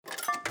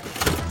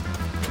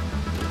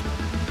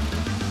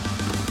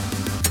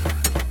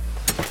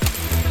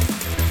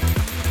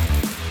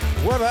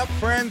What up,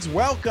 friends?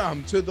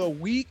 Welcome to the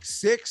Week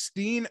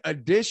 16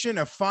 edition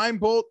of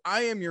Feinbolt.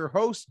 I am your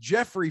host,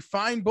 Jeffrey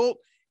Feinbolt,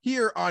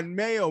 here on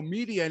Mayo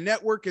Media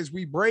Network as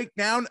we break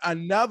down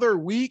another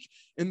week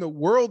in the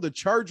world of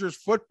Chargers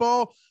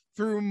football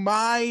through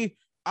my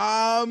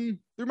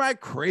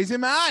crazy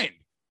mind.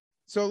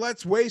 So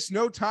let's waste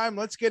no time.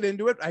 Let's get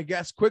into it. I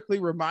guess quickly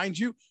remind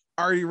you,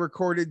 already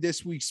recorded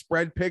this week's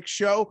spread pick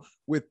show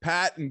with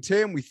Pat and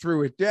Tim. We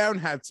threw it down,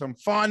 had some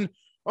fun.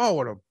 Oh,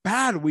 what a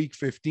bad week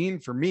 15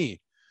 for me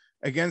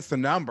against the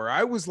number.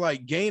 I was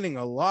like gaining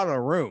a lot of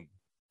room.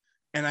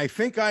 And I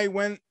think I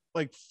went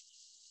like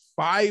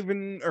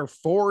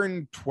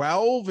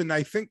 4-12. And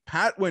I think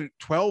Pat went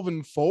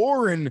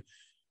 12-4. And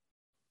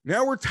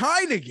now we're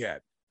tied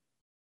again.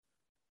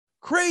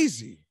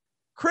 Crazy.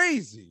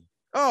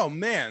 Oh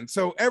man.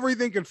 So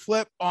everything could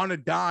flip on a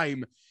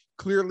dime.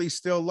 Clearly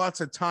still lots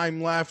of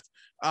time left.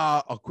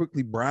 I'll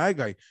quickly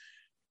brag.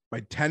 My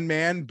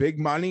 10-man big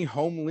money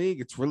home league.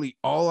 It's really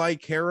all I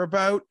care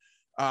about.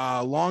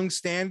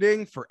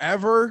 Long-standing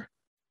forever.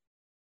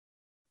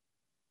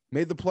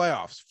 Made the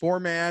playoffs.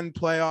 4-man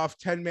playoff,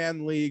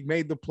 10-man league,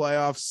 made the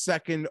playoffs,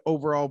 second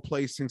overall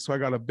placing. So I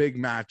got a big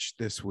match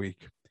this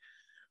week.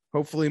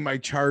 Hopefully my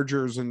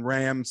Chargers and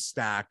Rams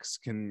stacks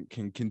can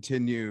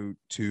continue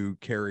to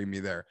carry me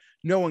there.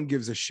 No one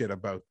gives a shit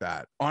about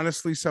that.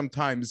 Honestly,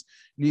 sometimes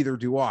neither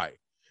do I.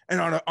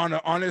 And on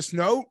an honest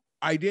note,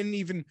 I didn't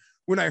even,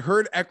 when I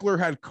heard Eckler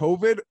had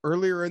COVID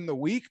earlier in the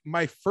week,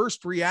 my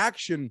first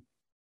reaction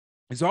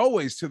is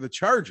always to the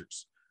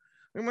Chargers.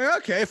 I'm like,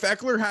 okay, if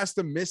Eckler has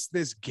to miss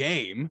this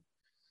game,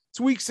 it's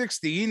week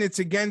 16, it's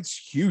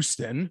against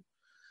Houston.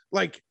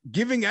 Like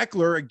giving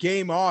Eckler a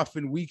game off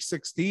in week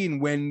 16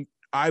 when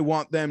I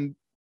want them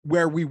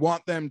where we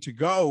want them to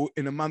go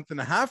in a month and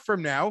a half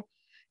from now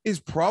is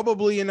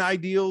probably an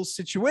ideal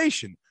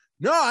situation.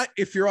 Not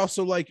if you're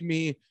also like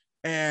me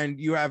and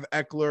you have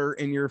Eckler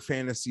in your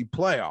fantasy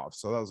playoffs.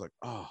 So I was like,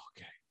 oh,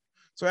 okay.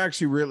 So I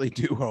actually really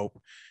do hope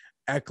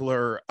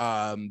Eckler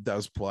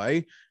does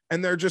play.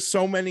 And there are just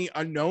so many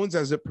unknowns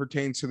as it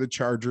pertains to the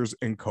Chargers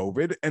and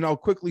COVID. And I'll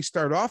quickly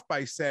start off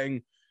by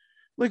saying,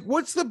 like,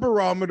 what's the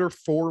barometer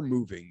for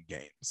moving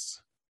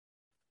games?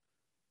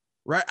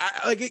 Right?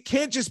 It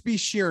can't just be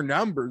sheer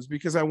numbers,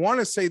 because I want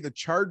to say the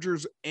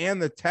Chargers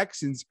and the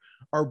Texans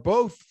are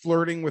both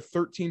flirting with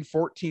 13,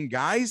 14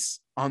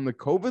 guys on the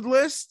COVID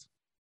list.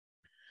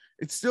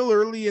 It's still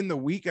early in the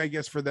week, I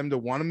guess, for them to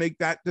want to make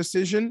that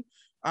decision.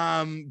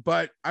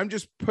 But I'm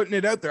just putting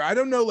it out there. I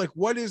don't know, like,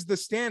 what is the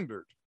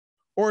standard?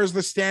 Or is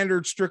the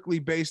standard strictly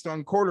based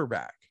on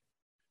quarterback?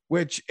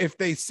 Which, if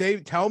they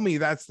tell me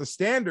that's the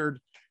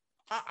standard,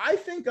 I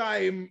think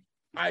I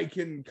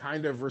can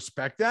kind of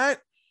respect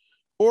that.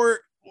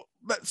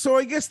 So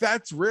I guess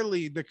that's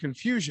really the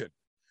confusion.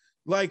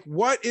 Like,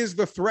 what is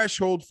the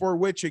threshold for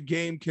which a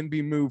game can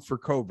be moved for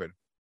COVID?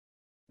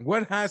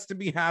 What has to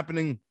be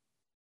happening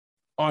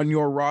on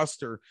your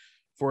roster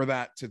for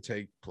that to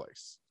take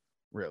place,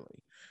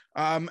 really?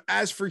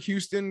 As for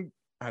Houston,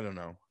 I don't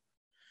know.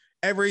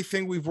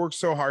 Everything we've worked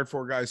so hard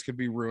for, guys, could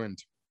be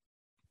ruined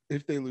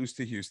if they lose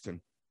to Houston.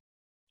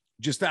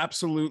 Just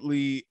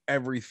absolutely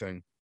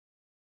everything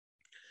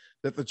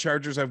that the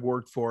Chargers have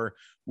worked for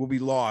will be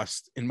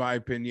lost, in my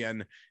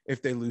opinion,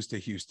 if they lose to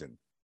Houston.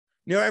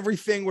 You know,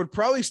 everything would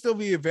probably still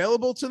be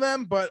available to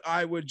them, but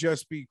I would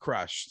just be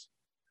crushed.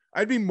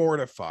 I'd be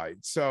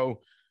mortified.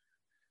 So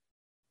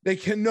they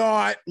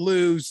cannot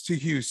lose to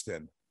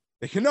Houston.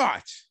 They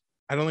cannot.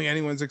 I don't think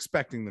anyone's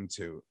expecting them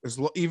to.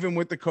 Even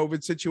with the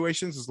COVID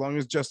situations, as long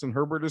as Justin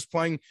Herbert is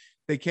playing,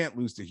 they can't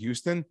lose to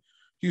Houston.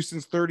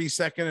 Houston's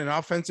 32nd in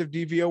offensive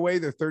DVOA.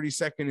 They're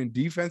 32nd in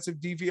defensive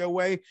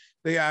DVOA.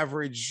 They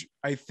average,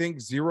 I think,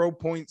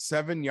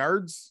 0.7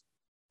 yards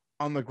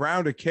on the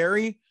ground a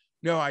carry.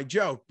 No, I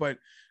joke. But,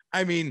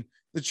 I mean,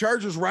 the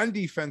Chargers' run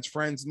defense,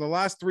 friends, in the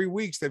last 3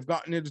 weeks, they've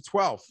gotten into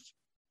 12th.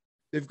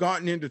 They've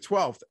gotten into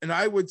 12th. And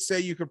I would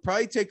say you could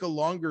probably take a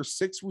longer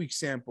 6-week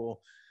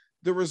sample.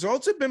 The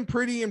results have been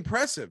pretty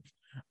impressive.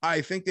 I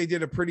think they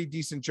did a pretty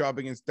decent job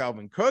against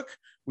Dalvin Cook.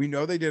 We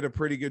know they did a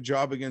pretty good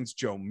job against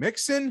Joe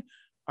Mixon.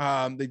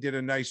 They did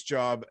a nice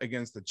job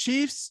against the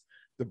Chiefs.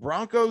 The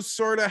Broncos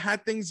sort of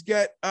had things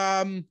get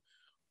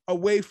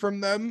away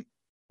from them.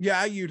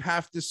 Yeah, you'd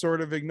have to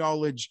sort of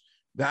acknowledge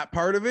that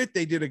part of it.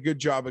 They did a good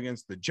job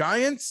against the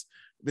Giants.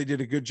 They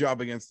did a good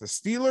job against the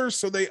Steelers.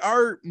 So they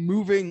are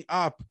moving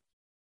up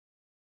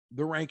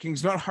the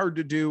rankings. Not hard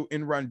to do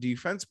in run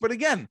defense. But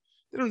again,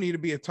 they don't need to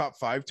be a top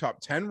 5,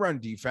 top 10 run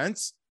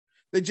defense.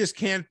 They just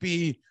can't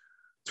be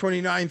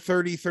 29,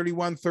 30,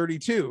 31,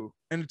 32.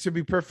 And to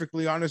be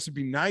perfectly honest, it'd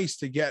be nice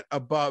to get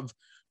above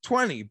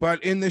 20.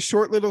 But in this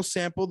short little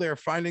sample, they're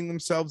finding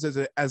themselves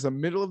as a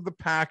middle of the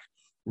pack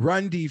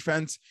run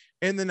defense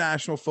in the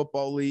National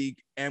Football League.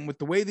 And with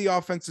the way the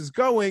offense is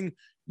going,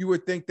 you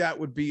would think that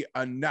would be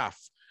enough.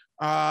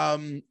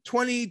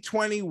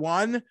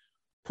 2021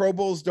 Pro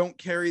Bowls don't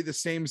carry the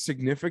same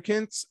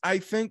significance. I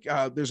think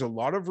there's a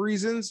lot of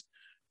reasons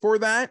for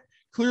that.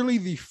 Clearly,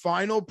 the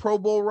final Pro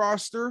Bowl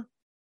roster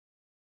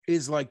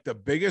is like the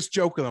biggest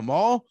joke of them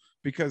all,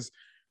 because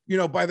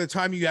by the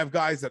time you have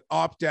guys that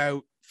opt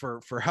out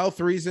for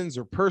health reasons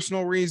or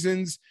personal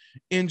reasons,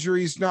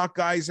 injuries knock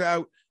guys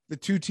out, the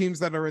two teams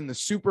that are in the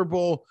Super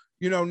Bowl,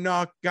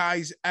 knock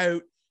guys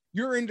out,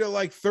 you're into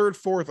like third,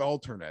 fourth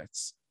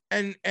alternates.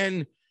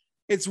 And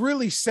it's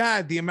really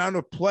sad the amount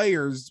of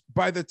players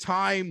by the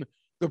time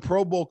the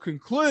Pro Bowl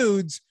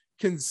concludes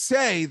can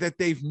say that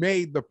they've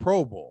made the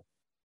Pro Bowl,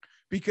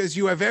 because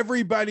you have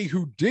everybody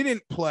who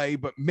didn't play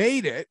but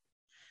made it,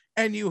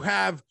 and you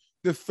have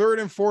the third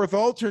and fourth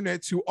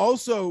alternates who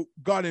also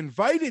got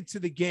invited to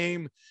the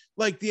game.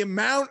 Like the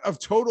amount of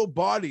total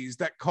bodies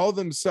that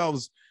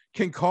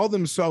can call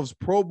themselves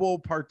Pro Bowl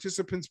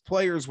participants,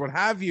 players, what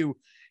have you,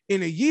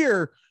 in a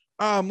year.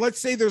 Let's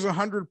say there's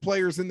 100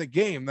 players in the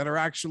game that are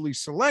actually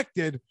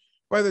selected.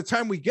 By the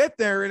time we get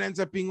there, it ends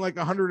up being like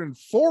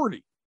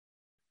 140.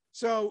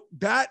 So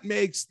that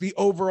makes the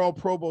overall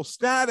Pro Bowl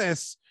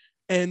status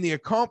and the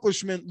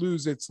accomplishment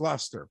lose its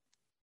luster.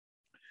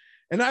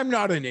 And I'm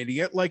not an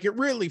idiot. Like, it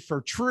really,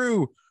 for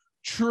true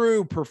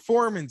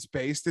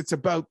performance-based, it's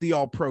about the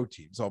all-pro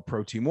teams,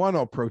 all-pro team 1,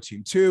 all-pro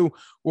team 2.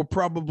 We'll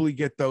probably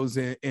get those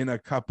in a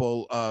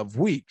couple of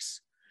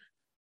weeks.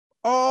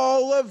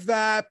 All of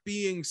that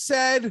being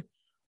said,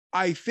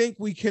 I think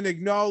we can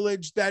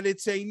acknowledge that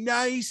it's a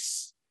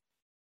nice,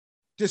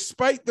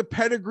 despite the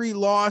pedigree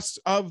loss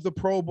of the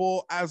Pro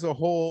Bowl as a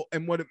whole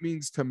and what it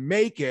means to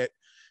make it,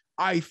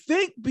 I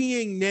think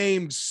being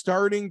named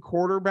starting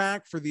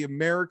quarterback for the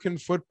American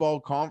Football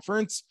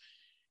Conference,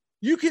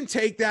 you can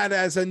take that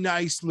as a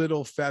nice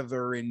little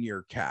feather in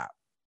your cap.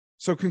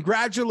 So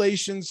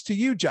congratulations to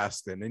you,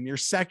 Justin. In your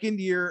second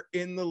year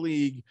in the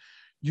league,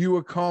 you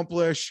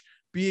accomplish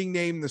being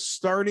named the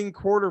starting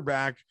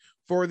quarterback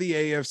for the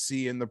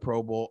AFC in the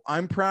Pro Bowl.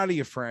 I'm proud of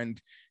you,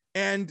 friend.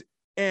 And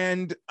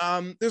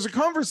there's a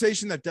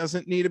conversation that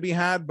doesn't need to be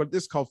had, but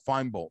this is called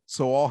Fine Bolt.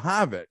 So I'll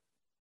have it.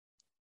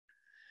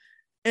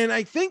 And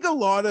I think a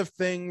lot of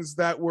things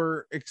that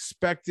were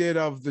expected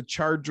of the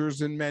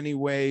Chargers in many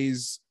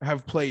ways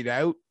have played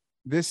out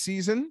this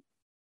season.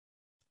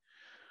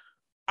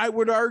 I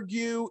would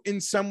argue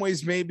in some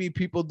ways, maybe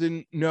people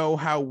didn't know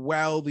how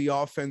well the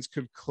offense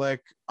could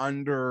click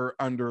under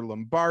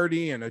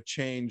Lombardi, and a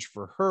change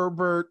for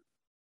Herbert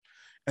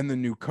and the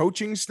new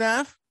coaching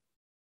staff.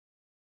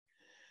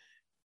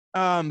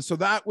 So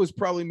that was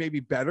probably maybe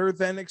better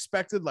than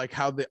expected, like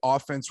how the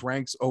offense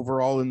ranks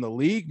overall in the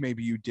league.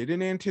 Maybe you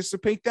didn't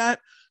anticipate that,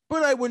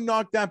 but I would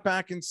knock that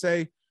back and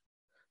say,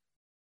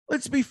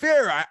 let's be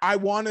fair. I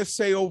want to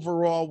say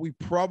overall, we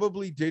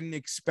probably didn't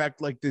expect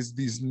like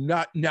these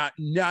not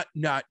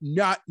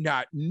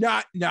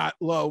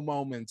low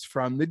moments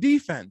from the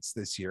defense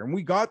this year. And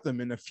we got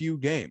them in a few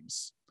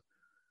games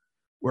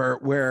where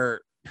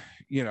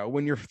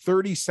when you're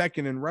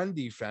 32nd in run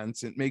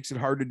defense, it makes it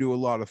hard to do a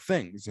lot of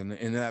things. And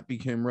that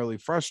became really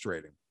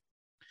frustrating.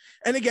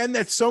 And again,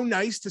 that's so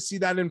nice to see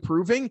that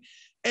improving.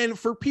 And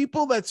for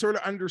people that sort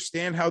of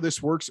understand how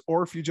this works,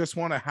 or if you just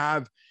want to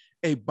have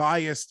a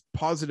biased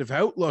positive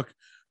outlook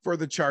for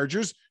the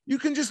Chargers, you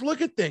can just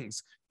look at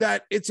things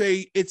that it's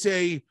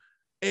a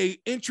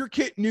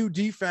intricate new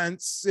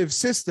defensive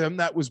system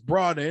that was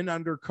brought in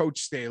under Coach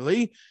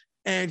Staley.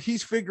 And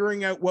he's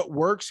figuring out what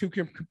works, who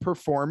can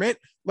perform it.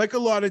 Like a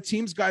lot of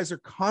teams, guys are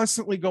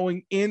constantly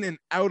going in and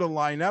out of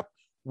lineup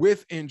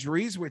with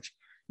injuries, which,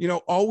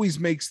 always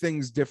makes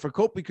things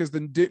difficult because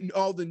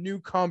all the new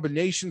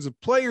combinations of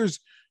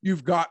players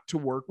you've got to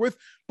work with.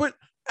 But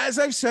as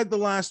I've said the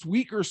last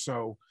week or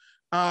so,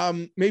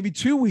 maybe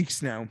 2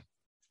 weeks now,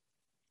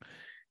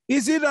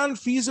 is it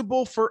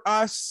unfeasible for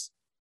us?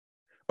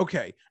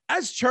 Okay,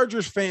 as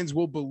Chargers fans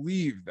will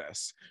believe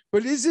this,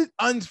 but is it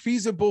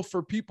unfeasible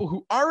for people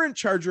who aren't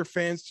Charger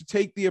fans to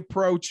take the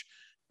approach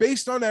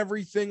based on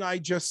everything I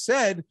just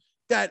said,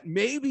 that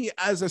maybe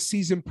as a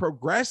season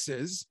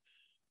progresses,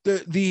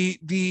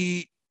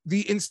 the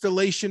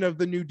installation of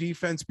the new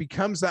defense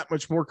becomes that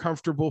much more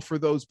comfortable for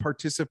those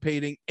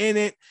participating in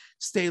it.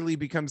 Staley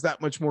becomes that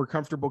much more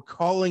comfortable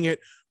calling it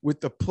with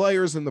the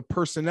players and the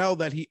personnel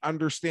that he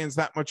understands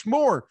that much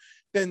more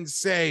than,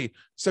 say,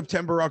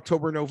 September,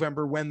 October,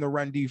 November, when the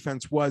run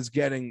defense was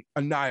getting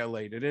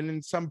annihilated. And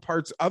in some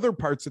parts, other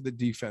parts of the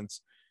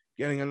defense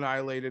getting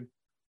annihilated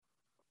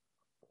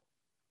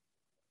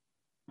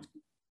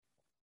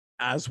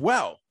as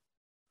well.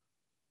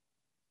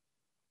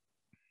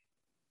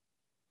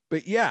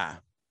 But yeah,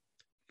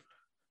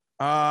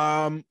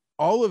 all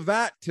of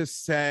that to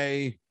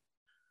say,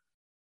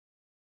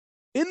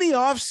 in the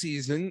off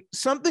season,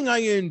 something I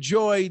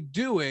enjoyed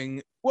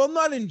doing, well,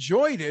 not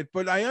enjoyed it,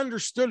 but I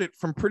understood it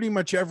from pretty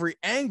much every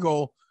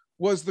angle,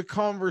 was the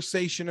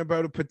conversation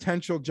about a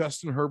potential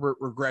Justin Herbert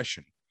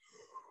regression.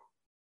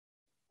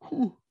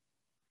 Whew.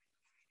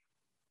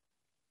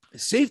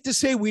 Safe to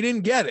say we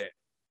didn't get it.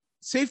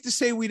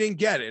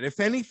 If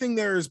anything,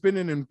 there has been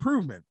an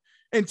improvement.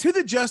 And to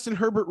the Justin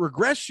Herbert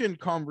regression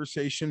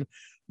conversation,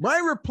 my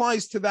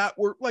replies to that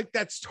were like,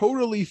 that's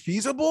totally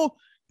feasible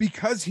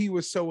because he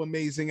was so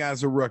amazing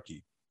as a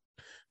rookie.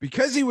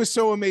 Because he was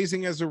so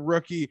amazing as a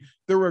rookie,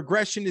 the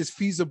regression is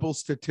feasible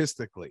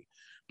statistically.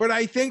 But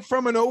I think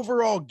from an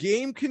overall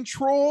game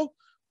control,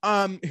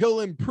 he'll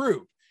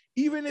improve.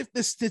 Even if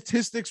the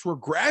statistics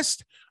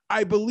regressed,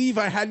 I believe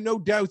I had no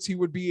doubts he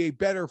would be a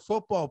better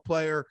football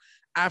player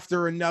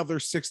after another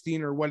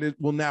 16 or what it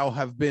will now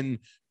have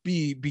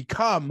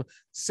become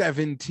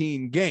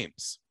 17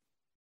 games.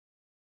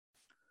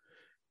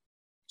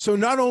 So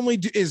not only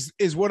is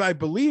what I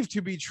believe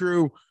to be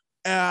true,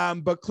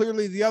 but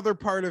clearly the other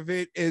part of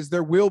it is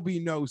there will be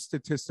no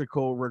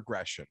statistical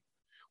regression.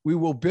 We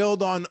will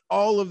build on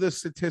all of the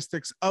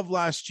statistics of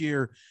last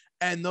year,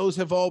 and those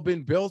have all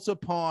been built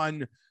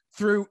upon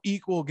through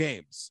equal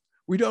games.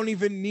 We don't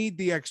even need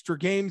the extra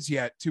games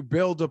yet to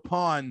build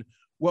upon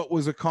what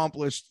was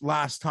accomplished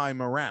last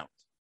time around.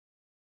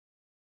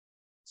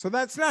 So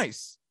that's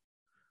nice.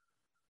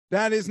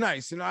 That is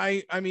nice. And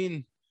I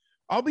mean,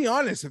 I'll be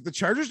honest, if the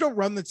Chargers don't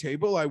run the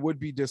table, I would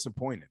be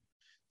disappointed.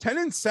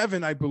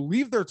 10-7, I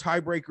believe their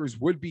tiebreakers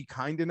would be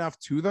kind enough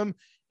to them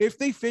if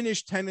they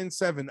finish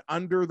 10-7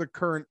 under the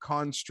current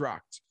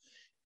construct.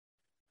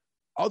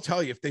 I'll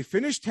tell you, if they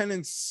finish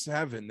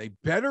 10-7, they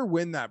better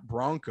win that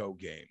Bronco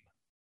game.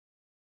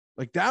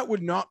 Like, that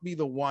would not be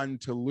the one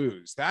to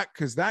lose,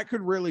 because that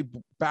could really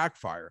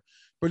backfire.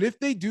 But if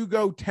they do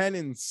go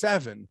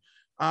 10-7,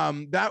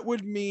 that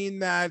would mean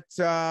that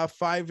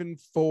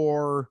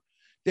 5-4,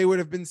 they would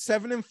have been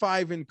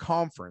 7-5 in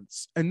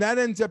conference. And that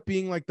ends up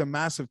being like the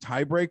massive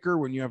tiebreaker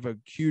when you have a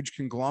huge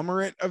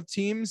conglomerate of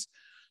teams.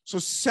 So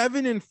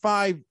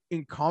 7-5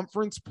 in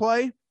conference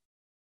play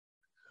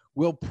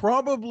will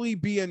probably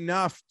be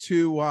enough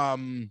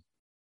to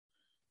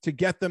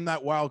get them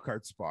that wild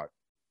card spot.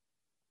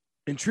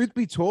 And truth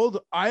be told,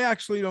 I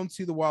actually don't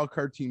see the wild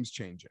card teams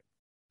changing.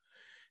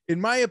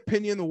 In my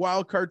opinion, the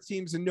wild card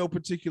teams in no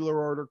particular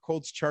order: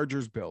 Colts,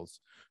 Chargers, Bills.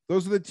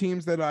 Those are the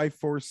teams that I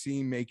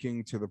foresee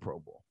making to the Pro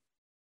Bowl.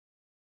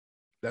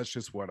 That's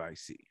just what I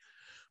see.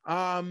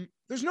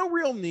 There's no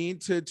real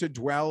need to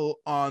dwell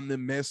on the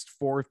missed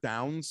fourth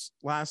downs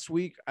last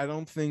week. I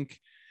don't think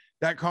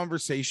that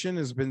conversation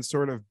has been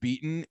sort of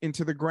beaten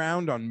into the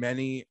ground on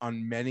many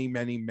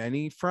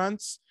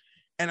fronts.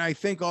 And I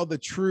think all the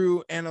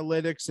true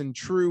analytics and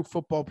true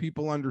football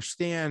people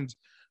understand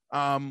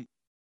those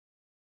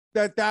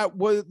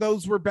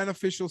were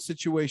beneficial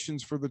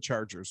situations for the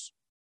Chargers.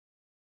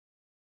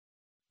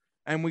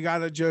 And we got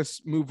to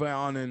just move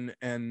on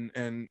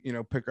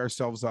and pick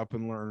ourselves up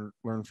and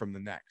learn from the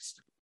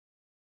next.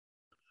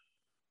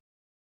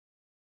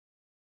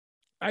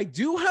 I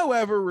do,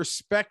 however,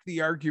 respect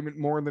the argument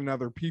more than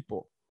other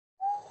people.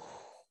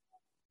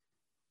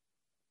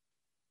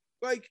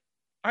 Like,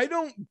 I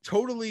don't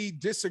totally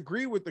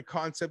disagree with the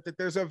concept that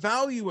there's a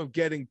value of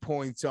getting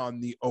points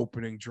on the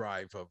opening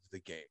drive of the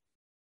game.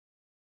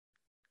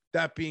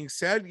 That being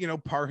said,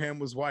 Parham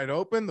was wide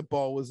open. The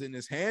ball was in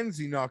his hands.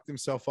 He knocked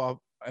himself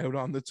out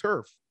on the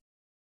turf.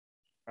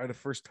 I had a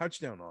first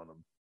touchdown on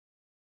him.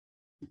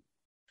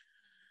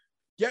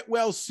 Get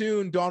well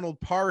soon, Donald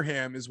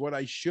Parham, is what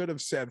I should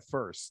have said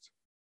first.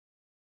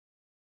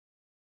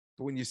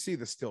 But when you see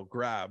the still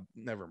grab,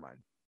 never mind.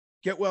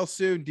 Get well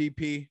soon,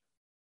 DP.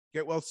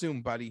 Get well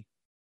soon, buddy.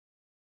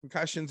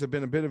 Concussions have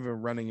been a bit of a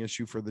running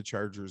issue for the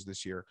Chargers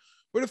this year.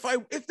 But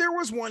if there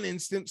was one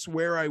instance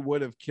where I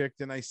would have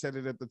kicked, and I said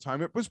it at the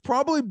time, it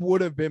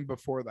would have been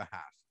before the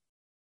half.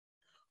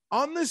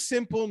 On the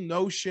simple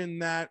notion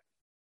that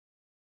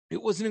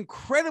it was an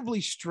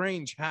incredibly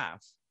strange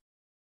half.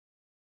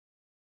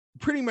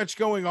 Pretty much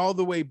going all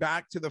the way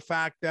back to the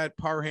fact that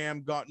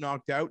Parham got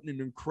knocked out in an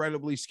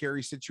incredibly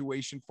scary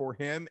situation for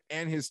him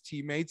and his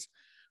teammates,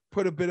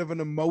 put a bit of an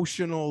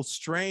emotional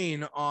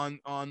strain on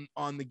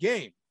the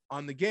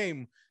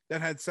game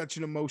that had such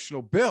an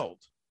emotional build,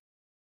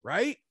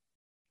 right?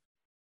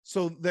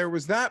 So there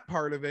was that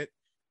part of it.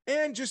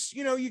 And just,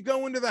 you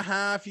go into the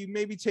half, you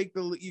could take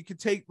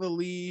the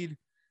lead,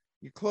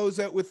 you close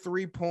out with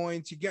 3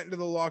 points, you get into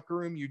the locker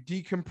room, you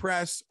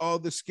decompress all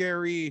the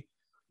scary,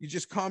 you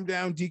just calm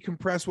down,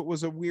 decompress what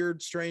was a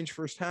weird, strange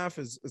first half,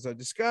 as I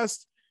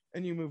discussed,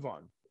 and you move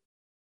on.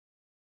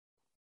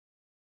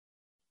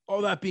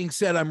 All that being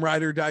said, I'm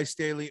ride or die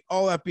Staley.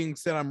 All that being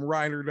said, I'm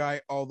ride or die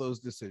all those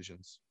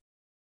decisions.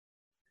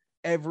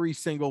 Every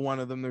single one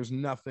of them. There's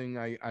nothing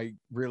I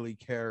really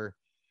care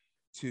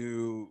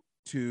to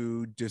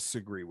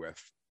disagree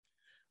with.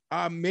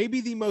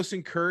 Maybe the most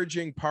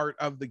encouraging part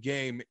of the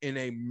game in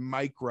a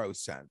micro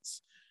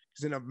sense.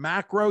 Because in a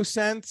macro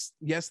sense,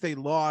 yes, they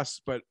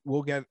lost, but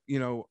we'll get,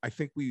 I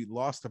think we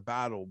lost a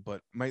battle,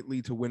 but might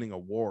lead to winning a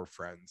war,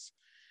 friends.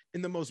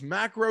 In the most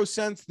macro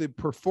sense, the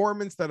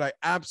performance that I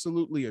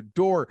absolutely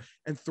adore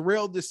and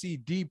thrilled to see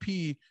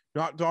DP,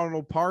 not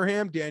Donald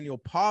Parham, Daniel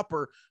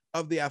Popper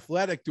of The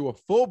Athletic, do a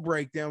full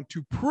breakdown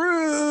to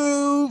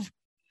prove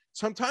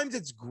sometimes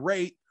it's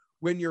great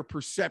when your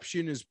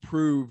perception is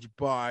proved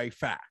by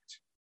fact,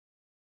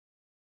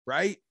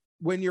 right?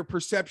 When your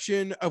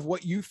perception of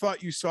what you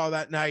thought you saw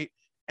that night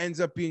ends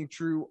up being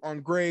true on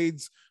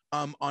grades,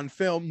 on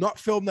film, not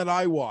film that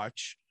I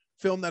watch,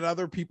 film that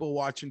other people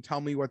watch and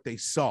tell me what they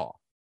saw.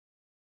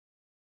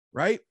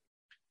 Right?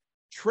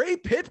 Trey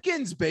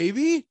Pipkins,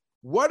 baby.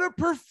 What a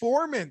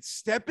performance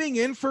stepping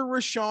in for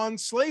Rashawn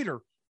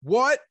Slater.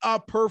 What a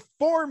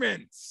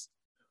performance.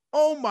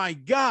 Oh my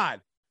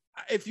God.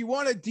 If you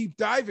want to deep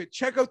dive it,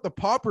 check out the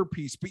Popper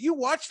piece. But you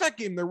watch that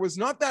game, there was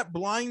not that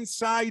blind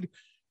side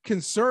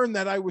concern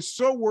that I was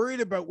so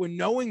worried about when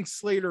knowing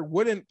Slater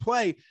wouldn't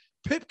play.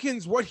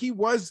 Pipkins, what he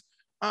was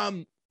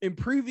in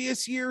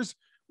previous years,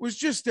 was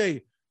just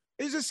a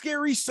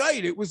scary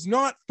sight. It was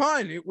not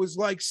fun. It was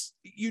like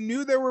you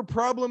knew there were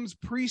problems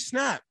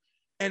pre-snap.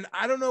 And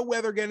I don't know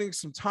whether getting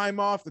some time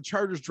off, the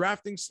Chargers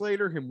drafting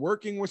Slater, him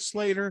working with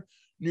Slater,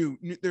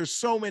 there's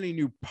so many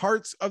new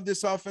parts of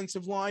this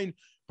offensive line,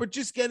 but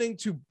just getting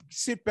to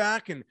sit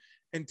back and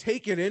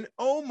take it in.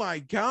 Oh my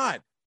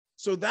God.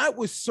 So that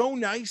was so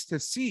nice to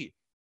see.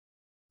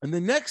 And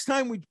the next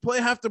time we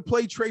have to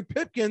play Trey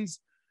Pipkins,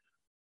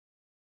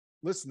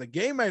 listen, the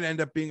game might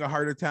end up being a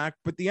heart attack,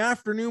 but the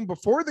afternoon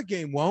before the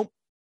game won't.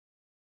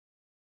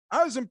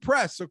 I was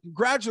impressed. So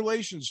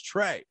congratulations,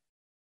 Trey.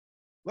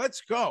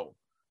 Let's go.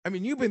 I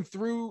mean, you've been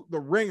through the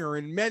ringer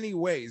in many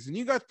ways, and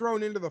you got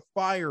thrown into the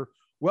fire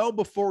well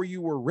before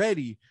you were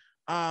ready.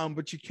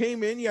 But you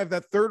came in, you have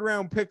that 3rd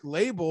round pick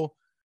label,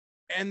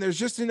 and there's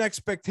just an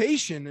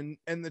expectation,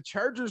 and the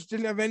Chargers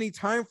didn't have any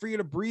time for you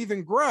to breathe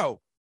and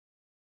grow.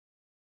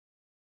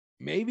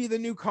 Maybe the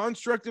new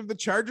construct of the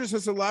Chargers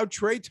has allowed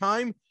Trey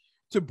time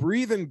to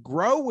breathe and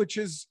grow, which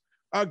has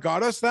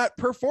got us that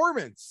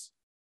performance.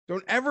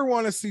 Don't ever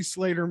want to see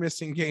Slater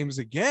missing games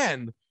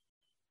again.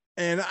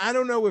 And I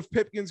don't know if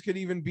Pipkins could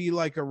even be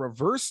like a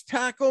reverse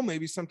tackle,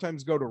 maybe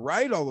sometimes go to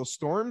right, although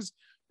Storm's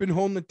been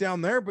holding it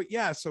down there. But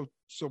yeah, so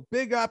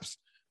big ups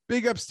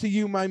to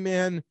you, my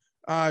man,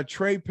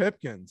 Trey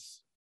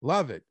Pipkins.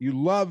 Love it. You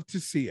love to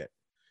see it.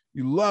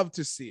 You love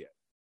to see it.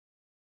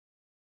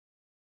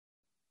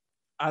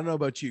 I don't know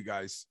about you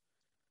guys.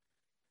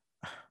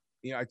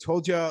 You know, I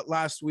told you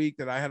last week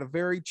that I had a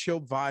very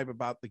chilled vibe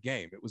about the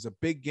game. It was a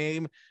big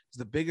game. It was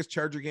the biggest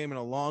Charger game in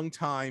a long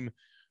time,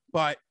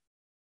 but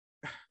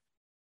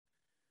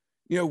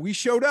you know, we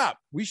showed up.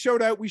 We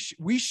showed out.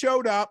 We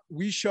showed up.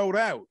 We showed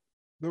out.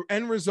 The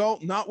end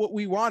result, not what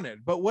we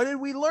wanted. But what did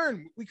we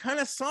learn? We kind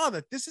of saw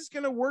that this is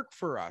going to work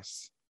for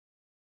us.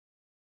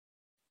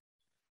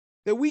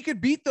 That we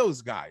could beat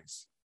those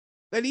guys.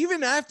 That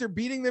even after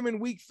beating them in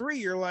week 3,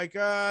 you're like,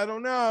 I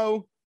don't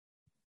know.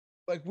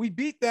 Like, we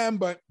beat them,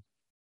 but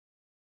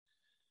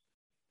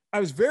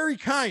I was very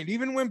kind,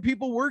 even when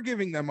people were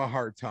giving them a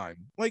hard time.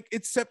 Like,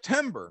 it's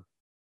September.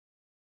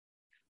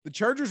 The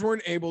Chargers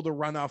weren't able to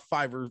run off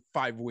 5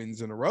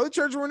 wins in a row. The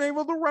Chargers weren't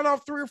able to run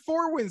off 3 or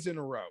 4 wins in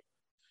a row.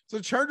 So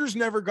the Chargers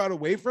never got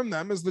away from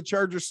them, as the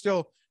Chargers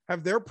still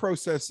have their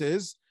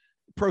processes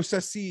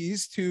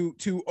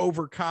to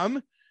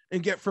overcome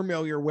and get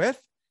familiar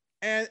with.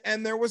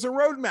 And there was a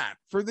roadmap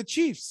for the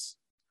Chiefs.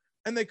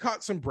 And they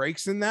caught some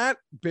breaks in that,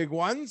 big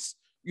ones.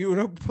 You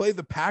know, play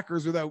the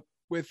Packers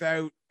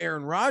without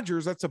Aaron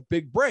Rodgers. That's a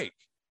big break.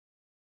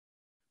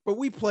 But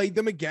we played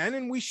them again,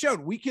 and we showed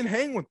we can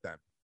hang with them.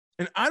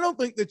 And I don't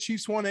think the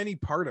Chiefs want any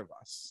part of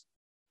us.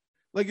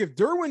 Like, if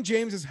Derwin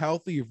James is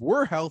healthy, if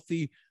we're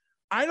healthy,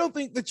 I don't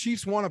think the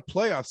Chiefs want to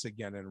play us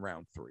again in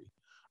round 3.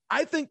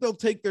 I think they'll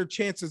take their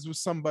chances with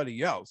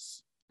somebody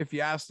else, if you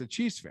ask the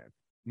Chiefs fan.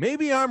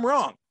 Maybe I'm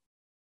wrong.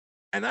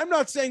 And I'm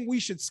not saying we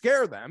should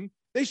scare them.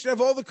 They should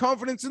have all the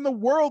confidence in the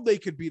world they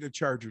could beat a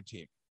Charger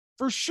team,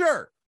 for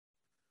sure.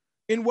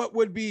 In what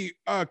would be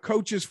a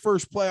coach's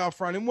first playoff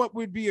run, in what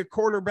would be a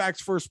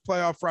quarterback's first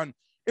playoff run,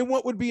 in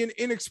what would be an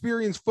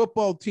inexperienced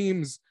football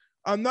team's,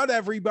 not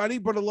everybody,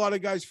 but a lot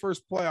of guys'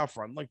 first playoff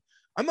run. Like,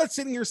 I'm not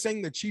sitting here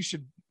saying the Chiefs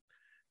should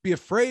be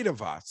afraid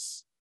of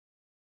us.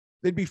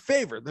 They'd be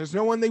favored. There's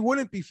no one they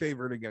wouldn't be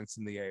favored against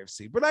in the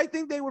AFC. But I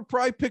think they would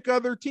probably pick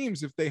other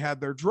teams if they had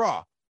their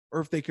draw,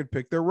 or if they could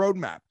pick their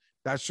roadmap.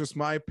 That's just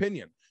my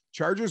opinion.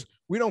 Chargers,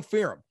 we don't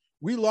fear them.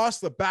 We lost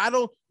the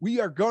battle.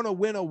 We are going to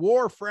win a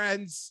war,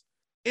 friends.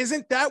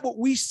 Isn't that what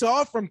we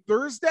saw from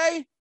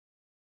Thursday?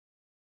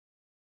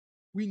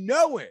 We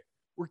know it.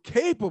 We're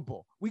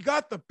capable. We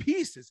got the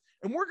pieces,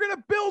 and we're going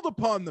to build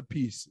upon the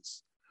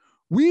pieces.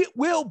 We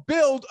will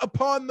build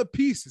upon the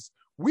pieces.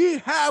 We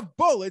have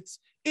bullets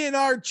in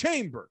our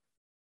chamber.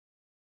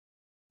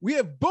 We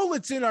have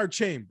bullets in our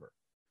chamber.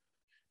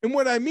 And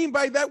what I mean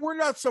by that, we're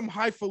not some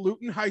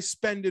highfalutin,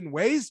 high-spending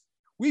ways.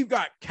 We've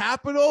got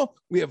capital.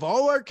 We have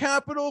all our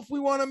capital if we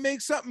want to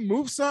make something,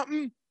 move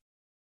something.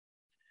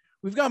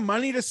 We've got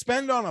money to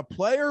spend on a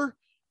player.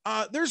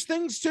 There's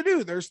things to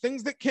do. There's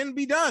things that can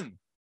be done.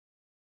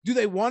 Do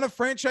they want to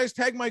franchise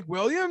tag Mike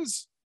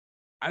Williams?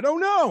 I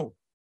don't know.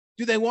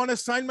 Do they want to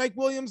sign Mike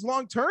Williams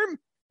long-term?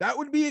 That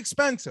would be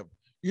expensive.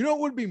 You know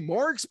what would be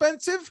more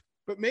expensive,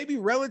 but maybe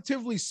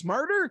relatively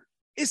smarter,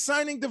 is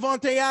signing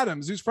Devontae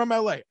Adams, who's from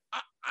LA.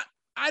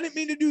 I didn't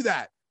mean to do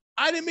that.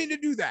 I didn't mean to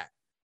do that.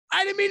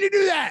 I didn't mean to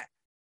do that.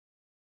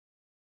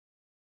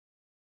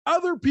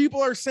 Other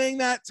people are saying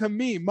that to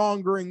me,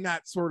 mongering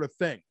that sort of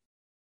thing.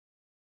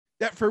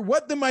 That for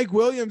what the Mike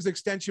Williams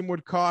extension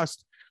would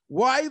cost,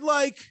 why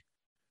like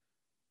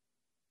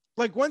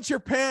once you're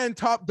paying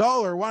top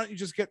dollar, why don't you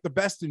just get the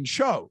best in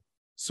show,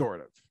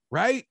 sort of?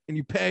 right? And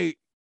you pay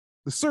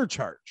the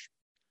surcharge.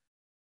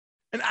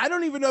 And I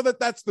don't even know that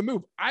that's the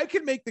move. I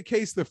could make the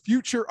case the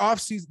future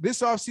offseason,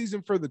 this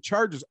offseason for the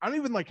Chargers. I don't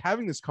even like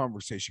having this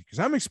conversation because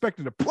I'm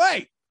expected to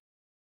play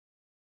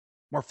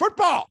more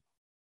football.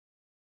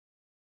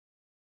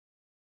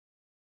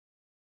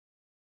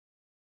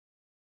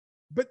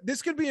 But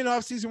this could be an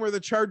offseason where the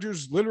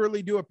Chargers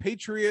literally do a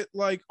Patriot,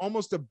 like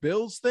almost a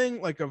Bills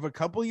thing, like of a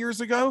couple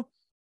years ago,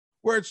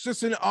 where it's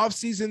just an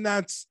offseason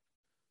that's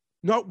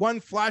not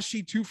one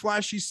flashy, two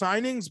flashy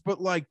signings,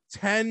 but like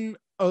 10,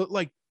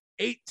 like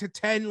 8 to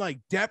 10, like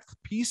depth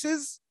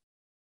pieces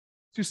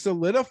to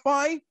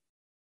solidify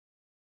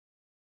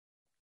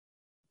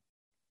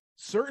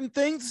certain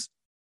things.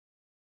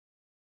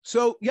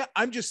 So, yeah,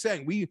 I'm just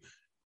saying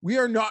we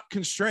are not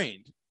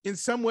constrained. In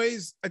some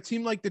ways, a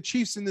team like the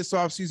Chiefs in this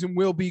offseason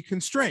will be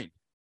constrained,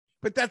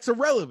 but that's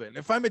irrelevant.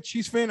 If I'm a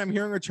Chiefs fan, I'm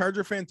hearing a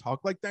Charger fan talk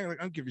like that. Like,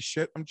 I don't give a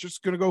shit. I'm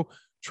just going to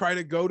try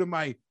to go to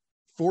my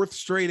 4th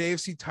straight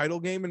AFC title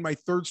game and my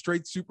 3rd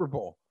straight Super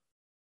Bowl,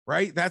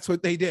 right? That's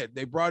what they did.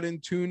 They brought in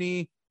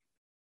Tooney.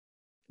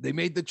 They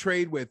made the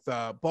trade with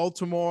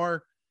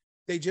Baltimore.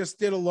 They just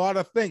did a lot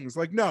of things.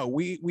 Like, no,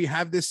 we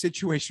have this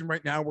situation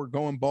right now. We're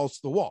going balls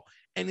to the wall.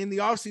 And in the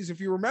offseason,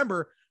 if you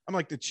remember, I'm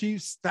like, the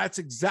Chiefs, that's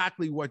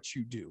exactly what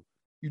you do.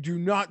 You do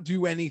not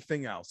do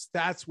anything else.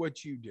 That's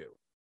what you do.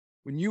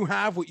 When you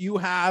have what you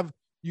have,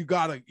 you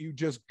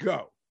just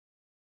go.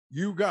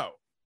 You go.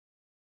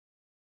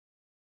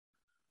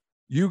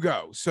 You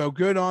go. So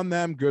good on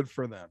them. Good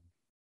for them.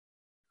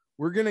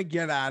 We're going to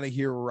get out of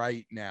here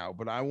right now,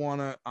 but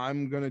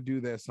I'm going to do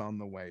this on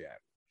the way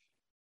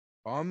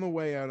out. On the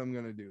way out, I'm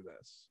going to do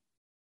this.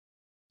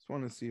 Just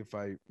want to see if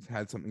I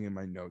had something in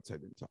my notes I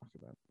didn't talk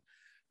about.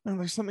 No,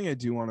 there's something I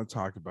do want to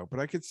talk about, but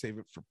I could save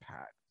it for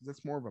Pat.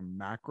 That's more of a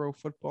macro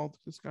football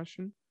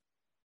discussion.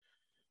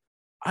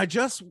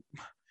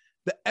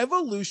 The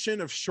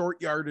evolution of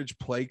short yardage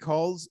play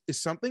calls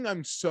is something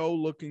I'm so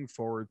looking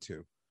forward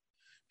to,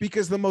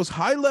 because the most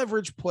high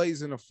leverage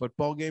plays in a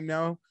football game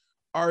now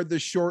are the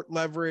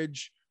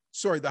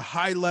the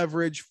high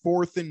leverage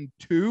 4th and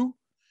 2,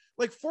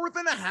 like 4th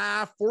and a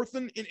half, 4th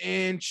and an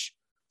inch,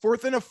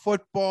 4th and a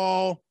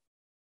football.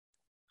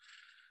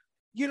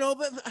 You know,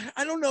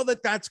 I don't know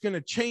that that's going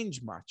to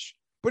change much,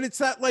 but it's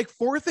that like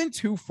 4th and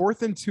 2,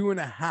 4th and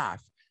 2.5,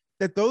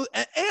 that those,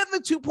 and the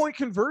 2-point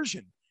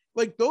conversion,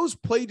 like those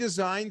play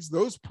designs,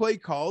 those play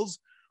calls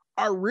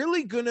are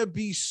really going to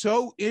be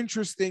so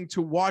interesting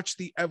to watch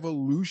the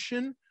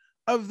evolution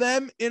of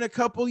them in a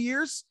couple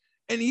years.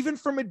 And even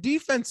from a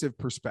defensive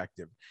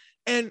perspective,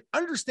 and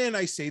understand,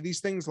 I say these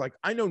things like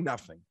I know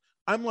nothing.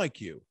 I'm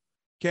like you.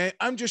 Okay.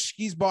 I'm just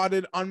skis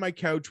botted on my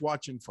couch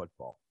watching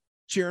football,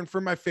 cheering for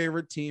my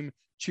favorite team,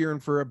 cheering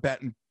for a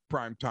bet in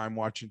prime time,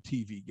 watching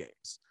TV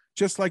games,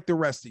 just like the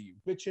rest of you,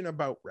 bitching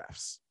about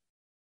refs.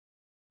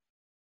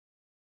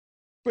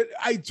 But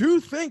I do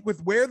think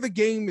with where the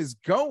game is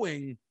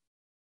going,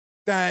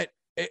 that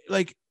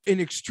like an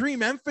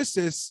extreme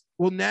emphasis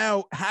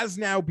has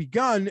now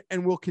begun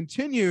and will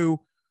continue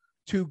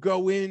to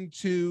go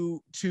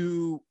into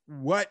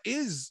what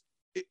is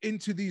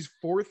into these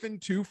 4th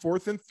and 2,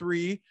 4th and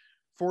 3,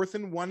 4th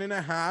and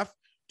 1.5,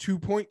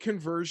 2-point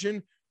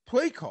conversion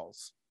play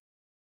calls.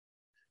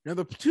 Now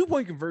the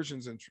 2-point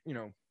conversions, and you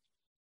know,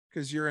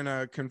 because you're in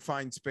a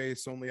confined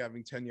space, only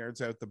having 10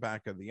 yards out the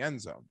back of the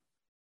end zone,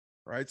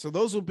 right? So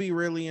those will be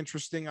really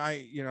interesting.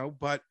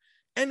 But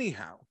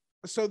anyhow,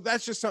 so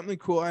that's just something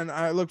cool, and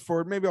I look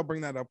forward. Maybe I'll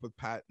bring that up with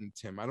Pat and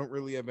Tim. I don't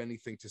really have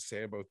anything to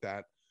say about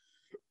that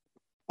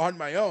on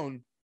my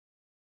own,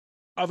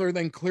 other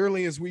than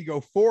clearly as we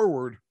go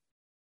forward,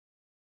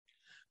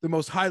 the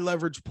most high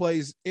leverage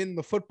plays in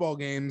the football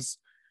games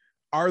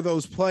are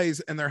those plays,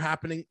 and they're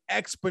happening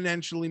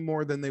exponentially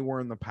more than they were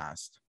in the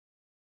past.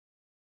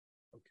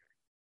 Okay.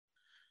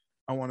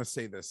 I want to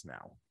say this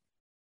now.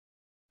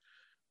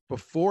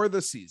 Before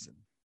the season,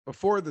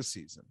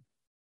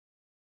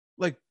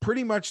 like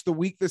pretty much the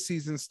week the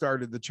season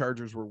started, the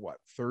Chargers were what,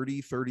 30,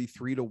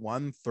 33 to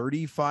 1,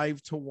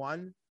 35 to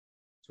 1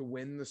 to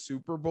win the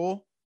Super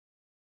Bowl.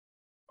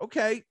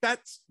 Okay, that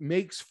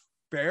makes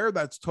fair.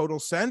 That's total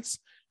sense.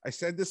 I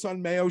said this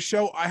on Mayo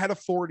Show. I had a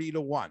 40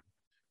 to 1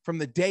 from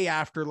the day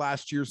after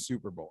last year's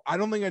Super Bowl. I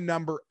don't think a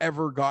number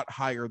ever got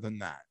higher than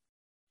that.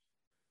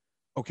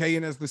 Okay,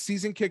 and as the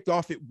season kicked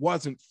off, it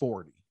wasn't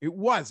 40. It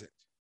wasn't.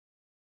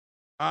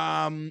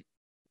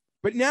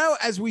 But now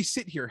as we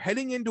sit here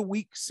heading into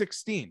week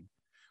 16,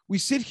 we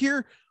sit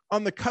here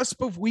on the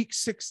cusp of week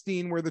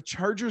 16 where the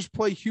Chargers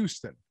play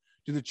Houston.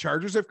 Do the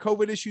Chargers have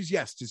COVID issues?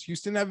 Yes. Does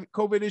Houston have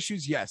COVID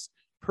issues? Yes.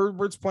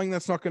 Herbert's playing.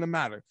 That's not going to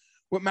matter.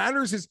 What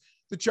matters is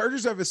the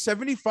Chargers have a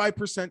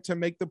 75% to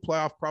make the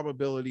playoff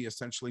probability,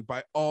 essentially,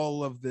 by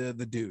all of the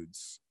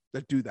dudes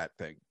that do that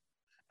thing.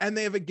 And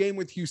they have a game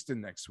with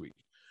Houston next week.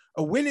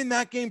 A win in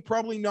that game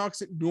probably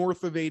knocks it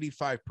north of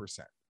 85%.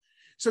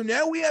 So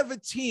now we have a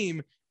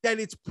team that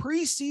its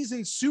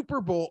preseason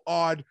Super Bowl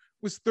odd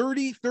was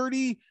 30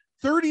 to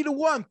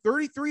 1,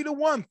 33 to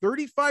 1,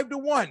 35 to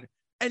 1.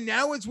 And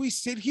now as we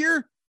sit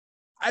here,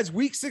 as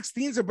week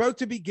 16 is about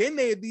to begin,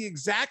 they had the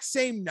exact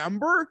same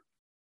number.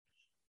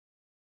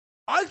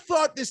 I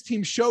thought this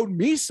team showed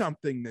me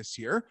something this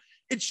year.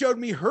 It showed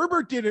me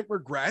Herbert didn't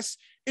regress.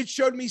 It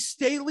showed me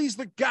Staley's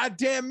the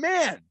goddamn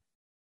man.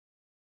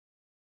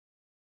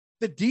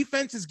 The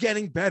defense is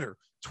getting better.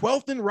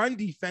 12th in run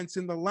defense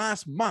in the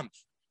last month.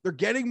 They're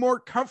getting more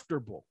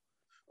comfortable.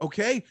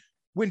 Okay.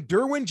 When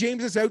Derwin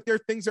James is out there,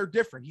 things are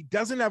different. He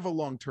doesn't have a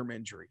long-term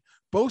injury.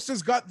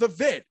 Bosa's got the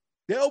vid.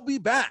 They'll be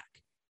back.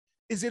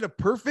 Is it a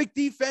perfect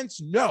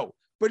defense? No,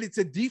 but it's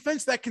a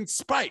defense that can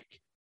spike.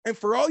 And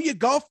for all you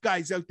golf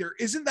guys out there,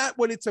 isn't that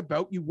what it's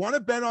about? You want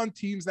to bet on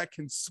teams that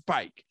can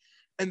spike.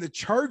 And the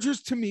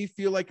Chargers, to me,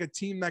 feel like a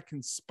team that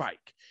can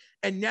spike.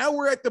 And now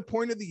we're at the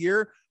point of the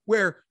year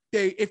where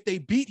if they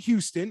beat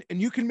Houston,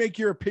 and you can make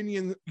your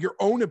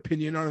own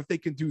opinion on if they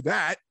can do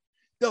that,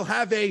 they'll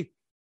have a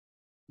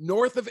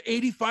north of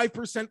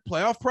 85%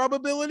 playoff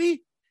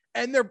probability.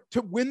 And they're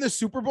to win the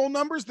Super Bowl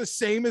numbers the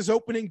same as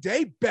opening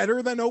day,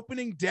 better than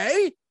opening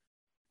day.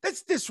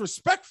 That's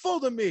disrespectful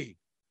to me.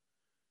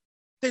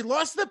 They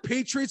lost the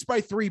Patriots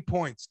by 3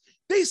 points.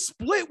 They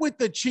split with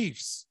the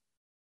Chiefs.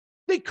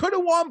 They could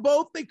have won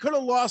both. They could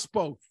have lost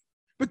both.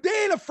 But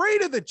they ain't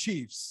afraid of the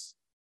Chiefs.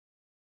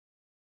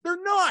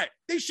 They're not.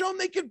 They've shown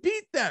they can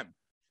beat them.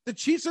 The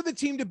Chiefs are the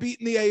team to beat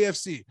in the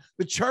AFC.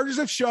 The Chargers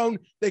have shown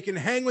they can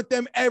hang with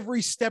them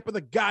every step of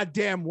the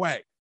goddamn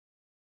way.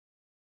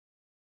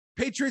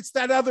 Patriots,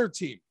 that other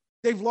team,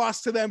 they've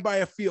lost to them by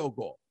a field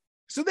goal.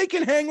 So they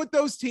can hang with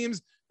those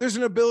teams. There's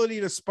an ability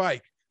to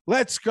spike.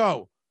 Let's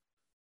go.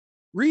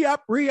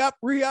 Re-up. I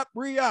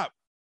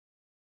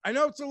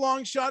know it's a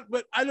long shot,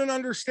 but I don't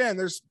understand.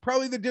 There's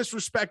probably the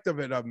disrespect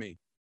of me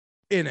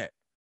in it.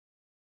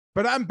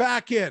 But I'm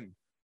back in.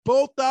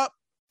 Bolt up,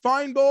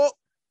 Fine Bolt,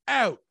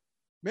 out.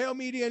 Mail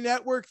Media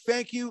Network,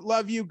 thank you,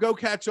 love you. Go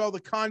catch all the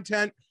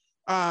content.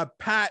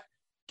 Pat,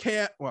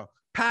 Cam,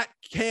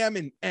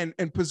 and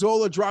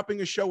Pizzola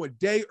dropping a show a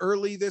day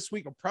early this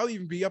week. I'll probably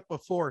even be up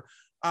before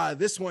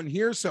this one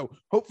here. So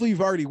hopefully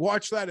you've already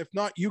watched that. If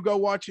not, you go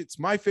watch it. It's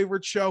my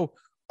favorite show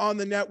on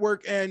the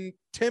network. And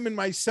Tim,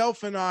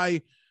 myself,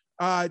 and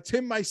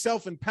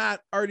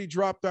Pat already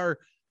dropped our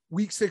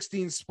week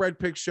 16 spread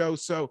pick show.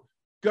 So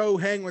go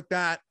hang with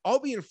that. I'll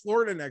be in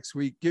Florida next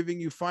week, giving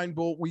you Fine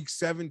Bolt week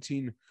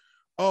 17.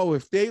 Oh,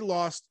 if they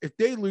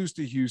lose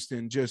to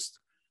Houston,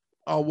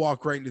 I'll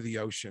walk right into the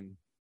ocean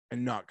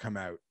and not come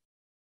out.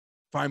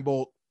 Fine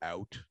Bolt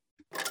out.